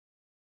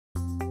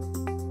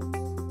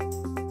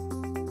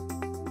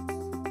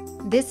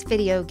This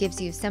video gives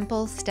you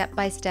simple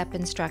step-by-step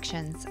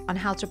instructions on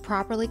how to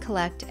properly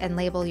collect and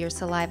label your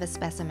saliva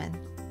specimen.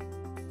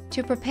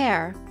 To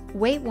prepare,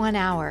 wait 1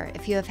 hour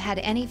if you have had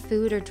any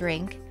food or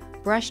drink,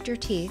 brushed your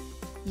teeth,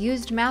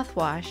 used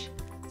mouthwash,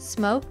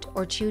 smoked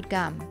or chewed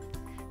gum.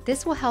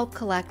 This will help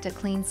collect a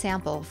clean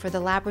sample for the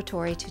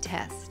laboratory to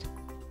test.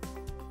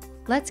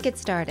 Let's get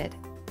started.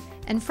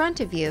 In front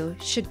of you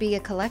should be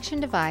a collection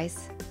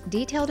device,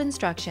 detailed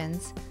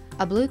instructions,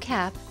 a blue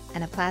cap,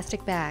 and a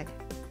plastic bag.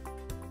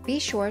 Be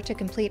sure to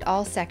complete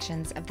all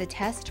sections of the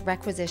test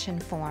requisition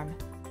form.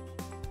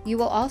 You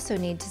will also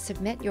need to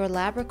submit your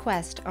lab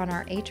request on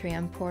our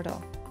Atrium portal.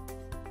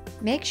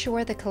 Make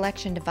sure the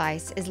collection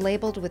device is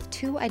labeled with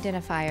 2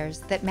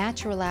 identifiers that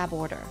match your lab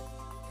order.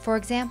 For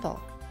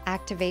example,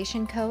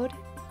 activation code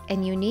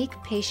and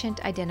unique patient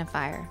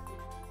identifier.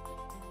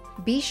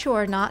 Be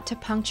sure not to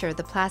puncture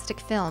the plastic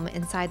film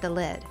inside the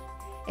lid.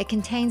 It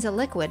contains a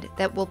liquid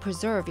that will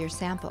preserve your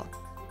sample.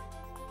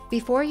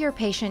 Before your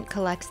patient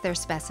collects their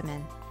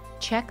specimen,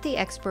 check the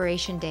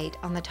expiration date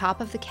on the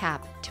top of the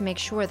cap to make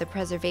sure the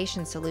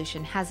preservation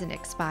solution hasn't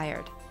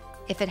expired.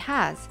 If it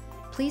has,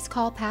 please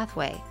call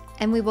Pathway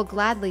and we will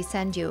gladly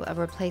send you a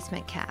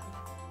replacement cap.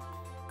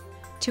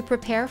 To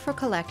prepare for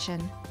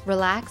collection,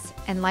 relax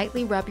and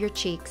lightly rub your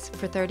cheeks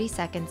for 30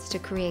 seconds to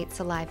create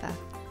saliva.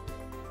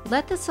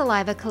 Let the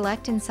saliva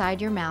collect inside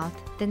your mouth,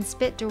 then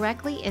spit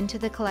directly into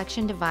the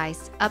collection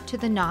device up to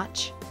the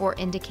notch or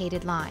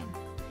indicated line.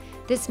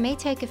 This may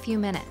take a few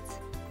minutes.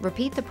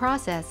 Repeat the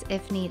process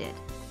if needed.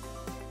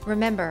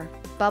 Remember,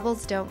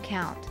 bubbles don't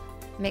count.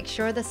 Make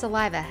sure the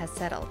saliva has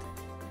settled.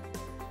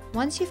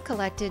 Once you've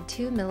collected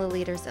 2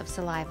 milliliters of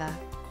saliva,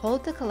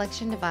 hold the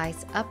collection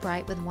device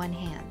upright with one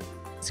hand.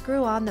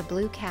 Screw on the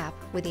blue cap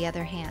with the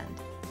other hand.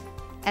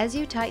 As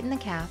you tighten the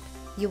cap,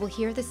 you will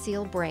hear the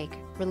seal break,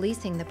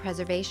 releasing the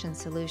preservation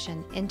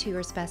solution into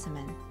your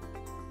specimen.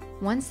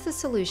 Once the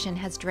solution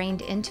has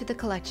drained into the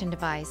collection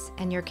device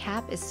and your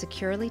cap is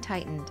securely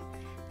tightened,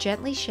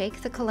 gently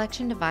shake the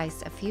collection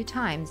device a few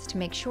times to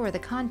make sure the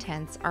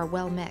contents are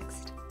well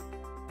mixed.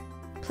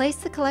 Place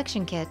the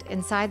collection kit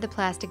inside the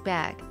plastic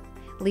bag.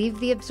 Leave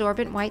the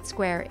absorbent white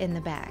square in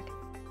the bag.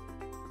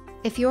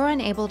 If you're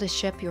unable to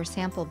ship your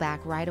sample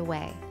back right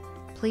away,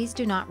 please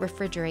do not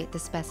refrigerate the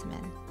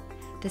specimen.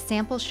 The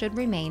sample should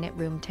remain at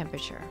room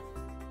temperature.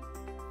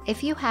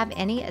 If you have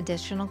any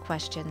additional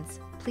questions,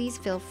 please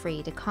feel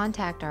free to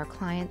contact our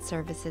Client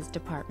Services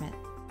Department.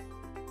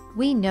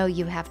 We know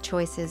you have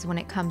choices when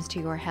it comes to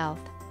your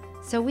health,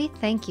 so we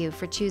thank you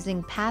for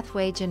choosing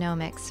Pathway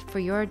Genomics for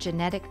your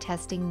genetic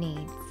testing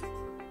needs.